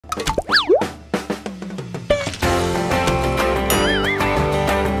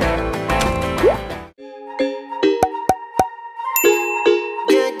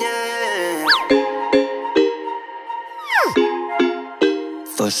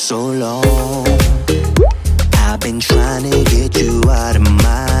so long. I've been trying to get you out of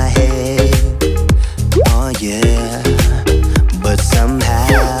my head. Oh yeah, but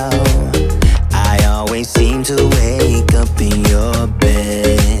somehow I always seem to wake up in your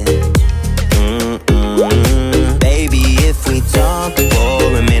bed. Baby, if we talk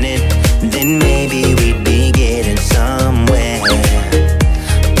for a minute, then maybe we'd be getting somewhere.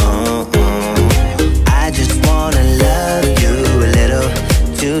 I just wanna love you a little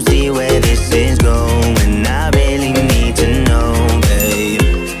to see where this is going. I really need to know, babe.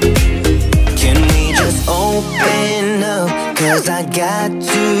 Can we just open up? 'Cause I got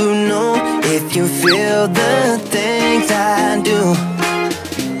to know if you feel the things I do.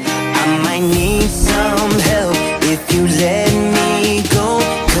 I might need some help if you let me go.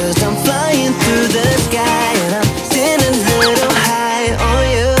 'Cause I'm flying through the sky and I'm sitting a little high on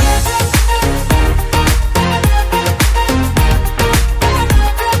you.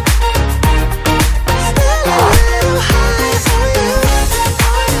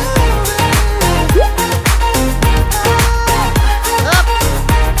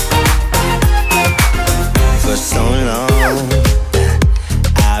 For so long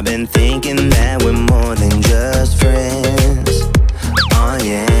I've been thinking that we're more than just friends. Oh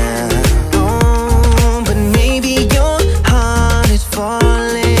yeah. Oh, but maybe your heart is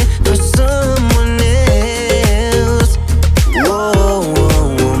falling for someone else. Whoa, whoa,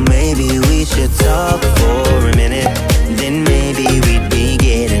 whoa, maybe we should talk for a minute. Then maybe we'd be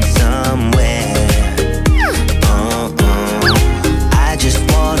getting somewhere. I just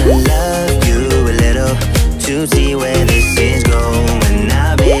wanna love you a little to see where this is going.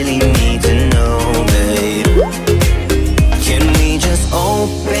 I really need to know, babe. Can we just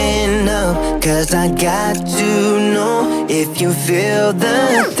open up? 'Cause I got to know if you feel the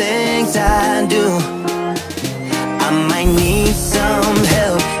things I do. I might need some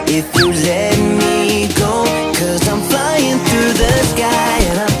help if you let me go. 'Cause I'm flying through the sky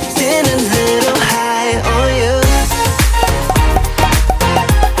and I'm sitting a little high on you.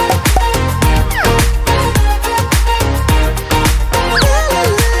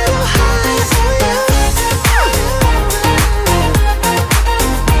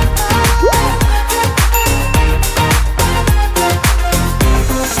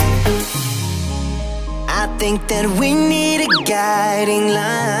 I think that we need a guiding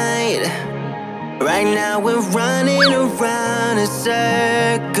light. Right now we're running around in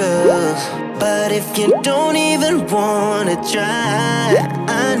circles. But if you don't even wanna try,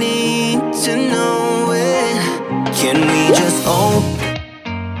 I need to know it. Can we just open?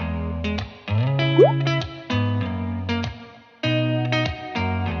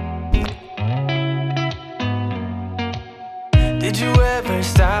 Did you ever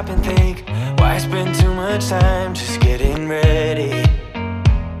stop and think, why spend too much time just getting ready?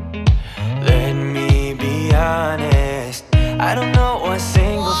 Let me be honest, I don't know a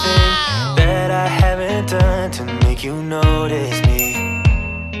single thing that I haven't done to make you notice me.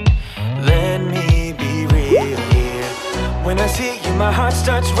 Let me be real here. When I see you, my heart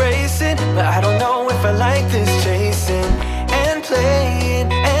starts racing, but I don't know if I like this chasing and playing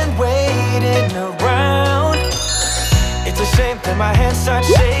and waiting around. It's a shame that my hands start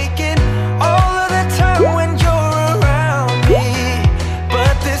shaking all of the time when you're around me.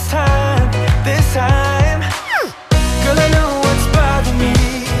 But this time, girl, I know what's bothering me.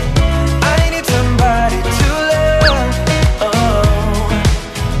 I need somebody to love. Oh,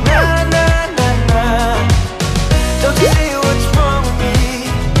 nah, nah, nah, nah. Don't you see what's wrong with me?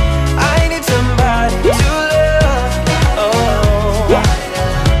 I need somebody to love. Oh,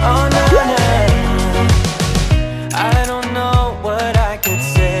 oh, nah, nah. I don't know what I could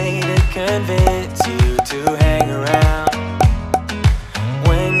say to convince you to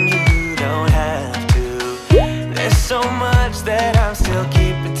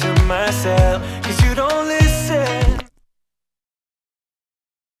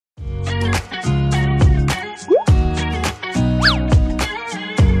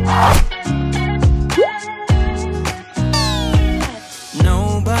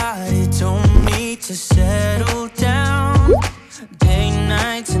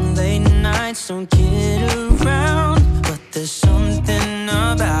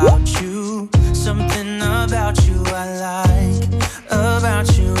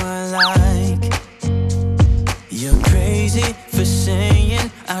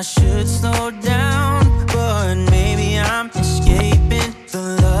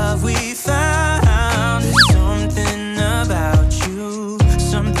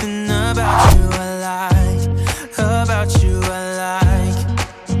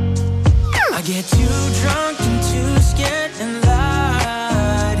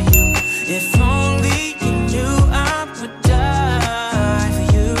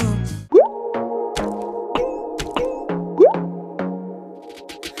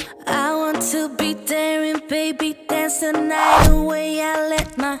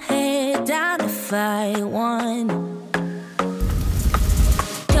if I won?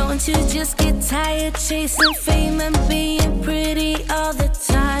 Don't you just get tired chasing fame and being pretty all the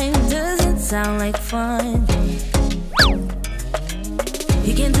time? Doesn't sound like fun.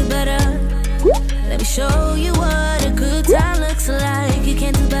 You can do better. Let me show you what a good time looks like. You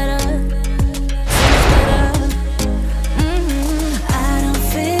can do better. So much better. I don't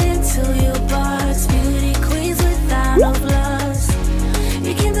fit into your box. Beauty queens without no flaws.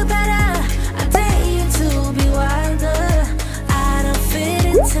 You can do better. I dare you to be wilder. I don't fit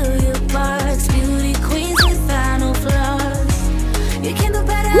into your box. Beauty queens without no flaws. You can do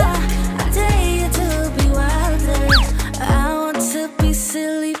better. I dare you to be wilder. I want to be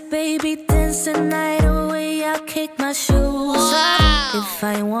silly, baby, dance the night away. I'll kick my shoes off if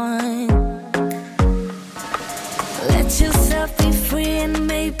I want. Let yourself be free and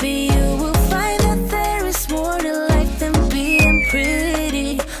maybe you will find that there is more to life than being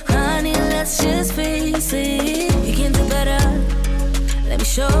pretty. Honey, let's just face it. You can do better. Let me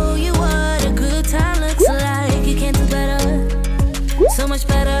show you what a good time looks like. You can do better. So much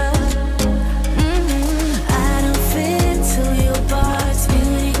better. I don't fit into your box.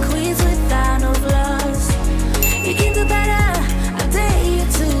 Beauty queens without no flaws. You can do better. I dare you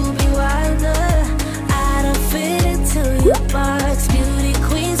to be wilder. I don't fit into your box. Beauty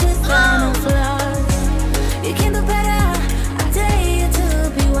queens without no flaws. You can do better. I dare you to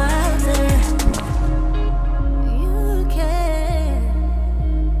be wilder. You can.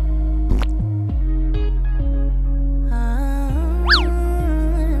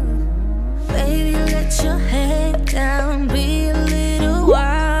 Baby, let your head down. Be a little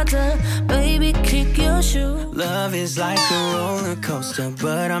wilder. Baby, kick your shoes. Love is like a roller coaster,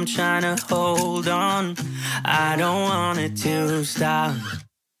 but I'm trying to hold on. I don't want it to stop.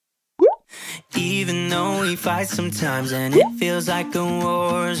 Even though we fight sometimes and it feels like a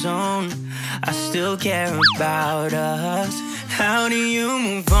war zone, I still care about us. How do you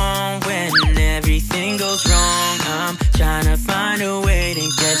move on when everything goes wrong? I'm trying to find a way to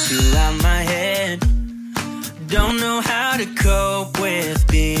get you out my head. Don't know how to cope